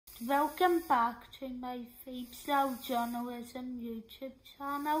Welcome back to my Phoebs Lyle Journalism YouTube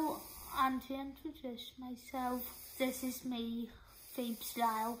channel, and to introduce myself, this is me, Phoebs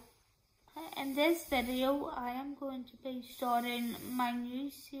Lyle. In this video I am going to be starting my new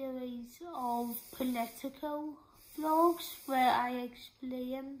series of political vlogs where I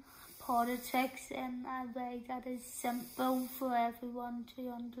explain politics in a way that is simple for everyone to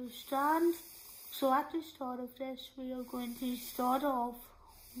understand. So at the start of this we are going to start off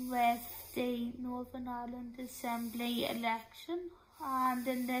with the Northern Ireland Assembly election, and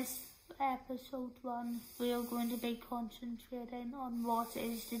in this episode 1 we are going to be concentrating on what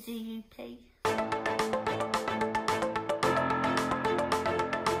is the DUP.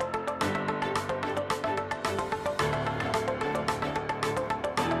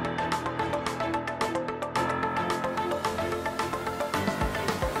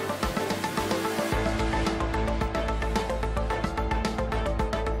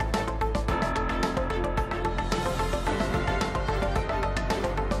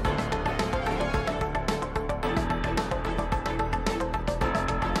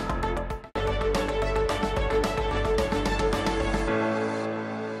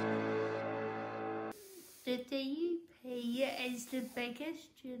 The DUP is the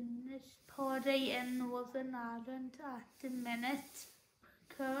biggest unionist party in Northern Ireland at the minute,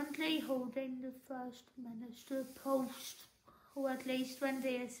 currently holding the First Minister post, or at least when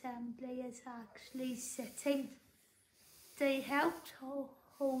the Assembly is actually sitting. They helped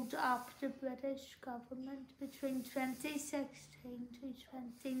hold up the British government between 2016 to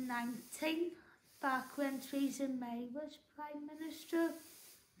 2019, back when Theresa May was Prime Minister,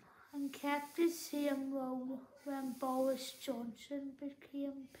 and kept the same role when Boris Johnson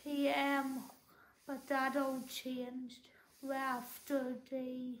became PM, but that all changed after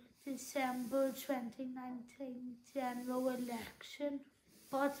the December 2019 general election.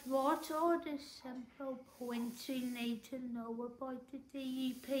 But what are the simple points you need to know about the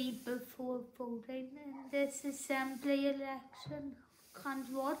DUP before voting in this Assembly election? And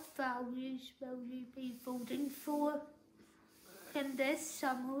what values will you be voting for? In this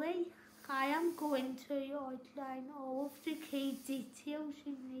summary, I am going to outline all of the key details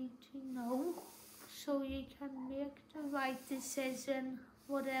you need to know so you can make the right decision,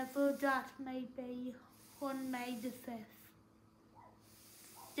 whatever that may be, on May the 5th.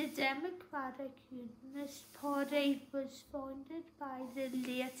 The Democratic Unionist Party was founded by the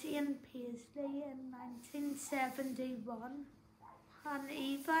late Ian Paisley in 1971, an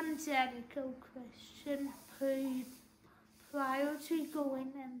evangelical Christian who, prior to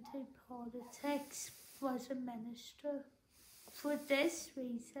going into politics, was a minister. For this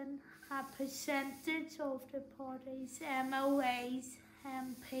reason, a percentage of the party's MOAs,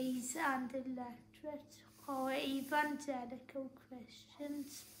 MPs and electorate are evangelical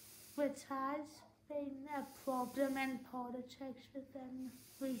Christians, which has been a problem in politics within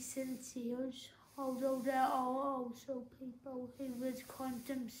recent years, although there are also people who would count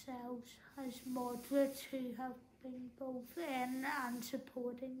themselves as moderates who have been both in and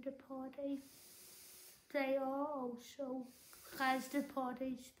supporting the party. They are also, as the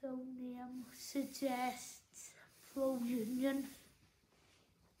party's full name suggests, pro-union.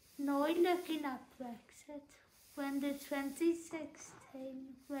 Now looking at Brexit, when the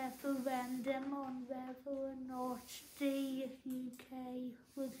 2016 referendum on whether or not the UK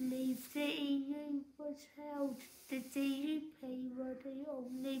would leave the EU was held, the DUP were the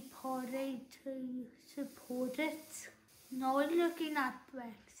only party to support it. Now looking at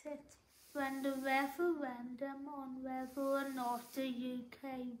Brexit, when the referendum on whether or not the UK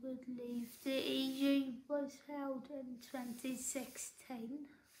would leave the EU was held in 2016,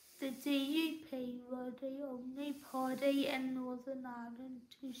 the DUP were the only party in Northern Ireland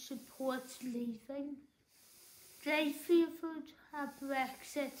to support leaving. They favoured a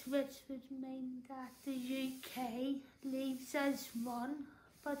Brexit which would mean that the UK leaves as one,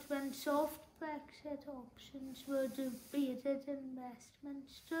 but when soft Brexit options were debated in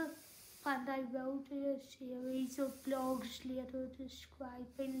Westminster, and I will do a series of vlogs later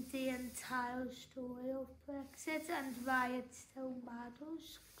describing the entire story of Brexit and why it still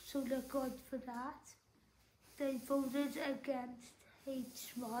matters, so look out for that. They voted against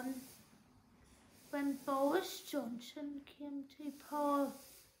H1. When Boris Johnson came to power,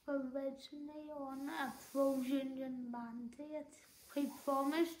 originally on a pro-union mandate, he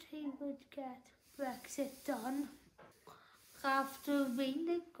promised he would get Brexit done. After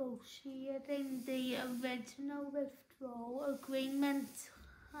renegotiating the original withdrawal agreement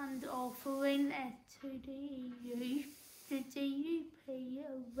and offering it to the EU, The DUP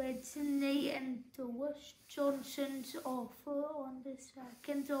originally endorsed Johnson's offer on the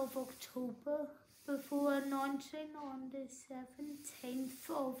 2nd of October before announcing on the 17th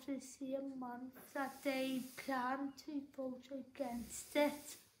of the same month that they planned to vote against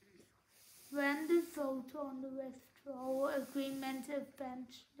it. When the vote on the withdrawal agreement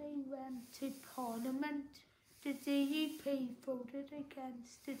eventually went to Parliament, the DUP voted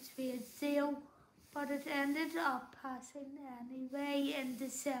against the trade deal, but it ended up passing anyway in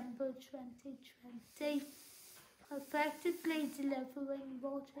December 2020, effectively delivering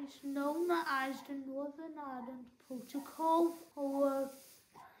what is known as the Northern Ireland Protocol, or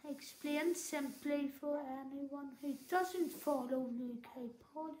explained simply for anyone who doesn't follow UK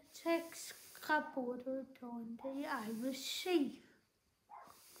politics, a border down the Irish Sea.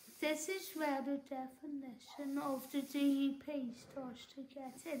 This is where the definition of the DUP starts to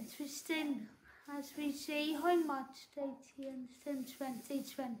get interesting, as we see how much they changed in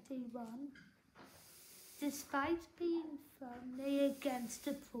 2021. Despite being firmly against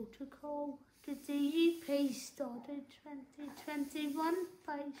the protocol, the DUP started 2021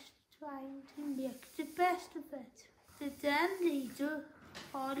 by trying to make the best of it. The then leader,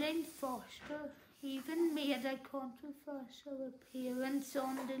 Arlene Foster, even made a controversial appearance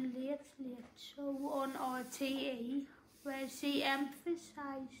on the Late Late Show on RTE, where she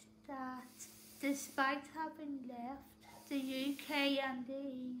emphasised that despite having left, the UK and the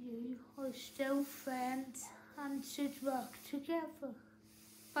EU are still friends and should work together.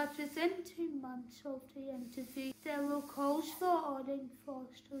 But within 2 months of the interview, there were calls for Arlene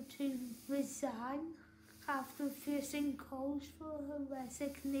Foster to resign after facing calls for her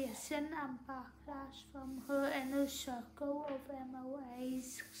resignation and backlash from her inner circle of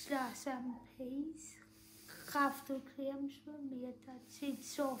MLAs/MPs. After claims were made that she'd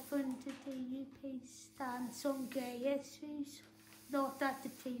softened the DUP's stance on gay issues, not that the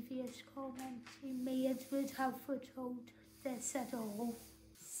previous comments she made would have foretold this at all.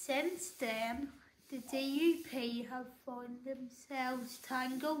 Since then, the DUP have found themselves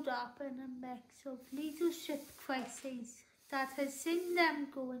tangled up in a mix of leadership crises that has seen them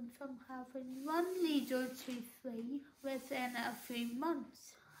going from having one leader to 3 within a few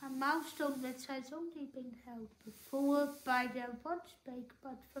months, a milestone which has only been held before by their once big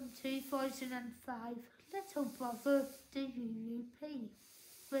but from 2005 little brother, the UUP,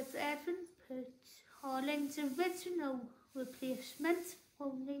 with Edwin Poots, Arlene's original replacement,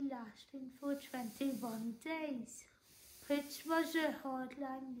 only lasting for 21 days. Poots was a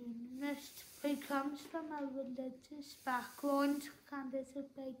hardline unionist who comes from a religious background and is a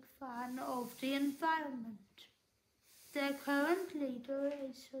big fan of the environment. Their current leader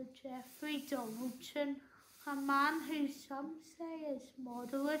is Sir Geoffrey Donaldson, a man who some say is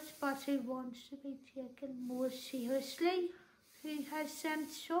moderate but who wants to be taken more seriously, who has sent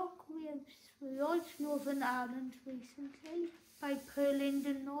shockwaves throughout Northern Ireland recently by pulling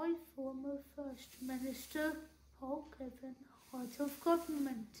the now former First Minister, Paul Givan, out of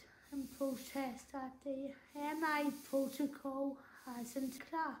government in protest that the NI protocol hasn't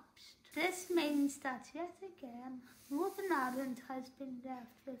collapsed. This means that yet again, Northern Ireland has been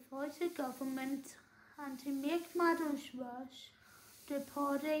left without a government, and to make matters worse, the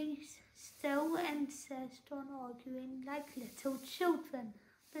parties still insist on arguing like little children.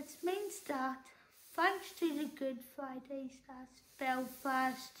 This means that, thanks to the Good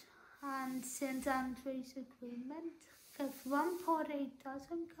Friday/Belfast and St Andrews Agreement, if one party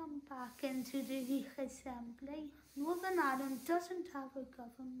doesn't come back into the Assembly, Northern Ireland doesn't have a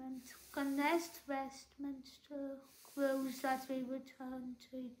government unless Westminster rules that we return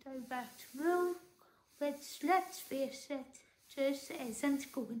to direct rule, which, let's face it, just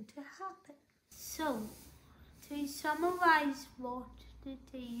isn't going to happen. So, to summarise what the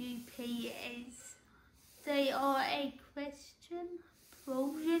DUP is, they are a Christian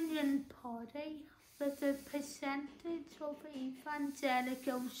pro-union party with a percentage of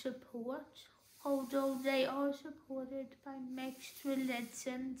evangelical support, although they are supported by mixed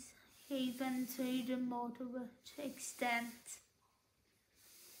religions, even to the moderate extent.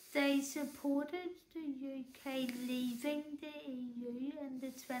 They supported the UK leaving the EU in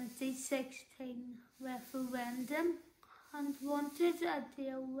the 2016 referendum and wanted a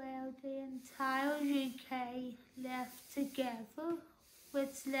deal where the entire UK left together,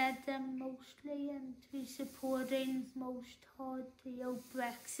 which led them mostly into supporting most hard deal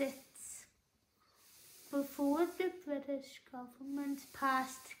Brexits. Before the British government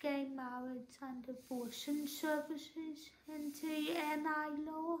passed gay marriage and abortion services into NI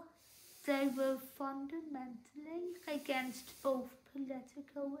law, they were fundamentally against both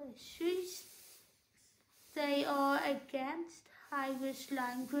political issues. They are against Irish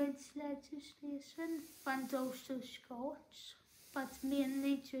language legislation and also Scots, but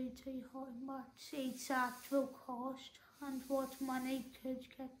mainly due to how much each act will cost and what money could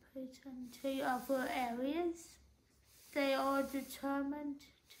get put into other areas. They are determined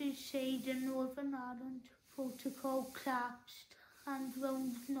to see the Northern Ireland Protocol collapsed and will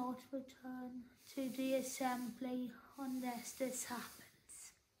not return to the Assembly unless this happens.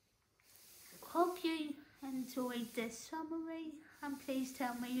 Hope you enjoyed this summary and please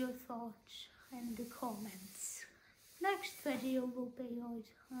tell me your thoughts in the comments. Next video will be out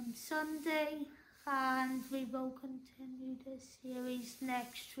on Sunday and we will continue this series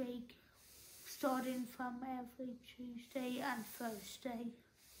next week, starting from every Tuesday and Thursday.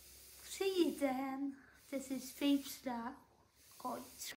 See you then. This is Phoebs Lyle.